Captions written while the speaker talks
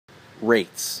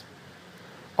Rates.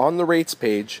 On the rates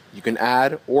page, you can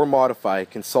add or modify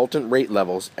consultant rate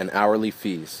levels and hourly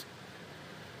fees.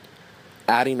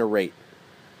 Adding a rate.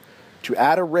 To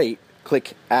add a rate,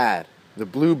 click Add, the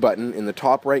blue button in the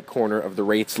top right corner of the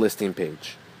rates listing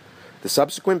page. The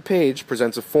subsequent page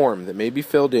presents a form that may be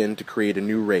filled in to create a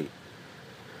new rate.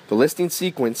 The listing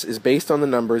sequence is based on the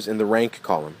numbers in the rank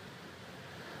column.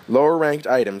 Lower ranked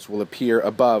items will appear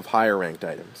above higher ranked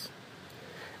items.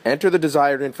 Enter the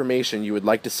desired information you would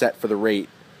like to set for the rate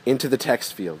into the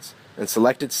text fields and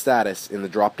select its status in the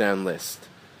drop-down list.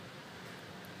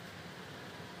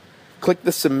 Click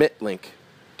the Submit link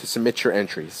to submit your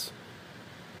entries.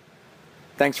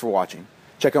 Thanks for watching.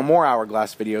 Check out more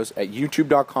HourGlass videos at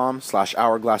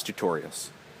youtube.com/HourGlassTutorials.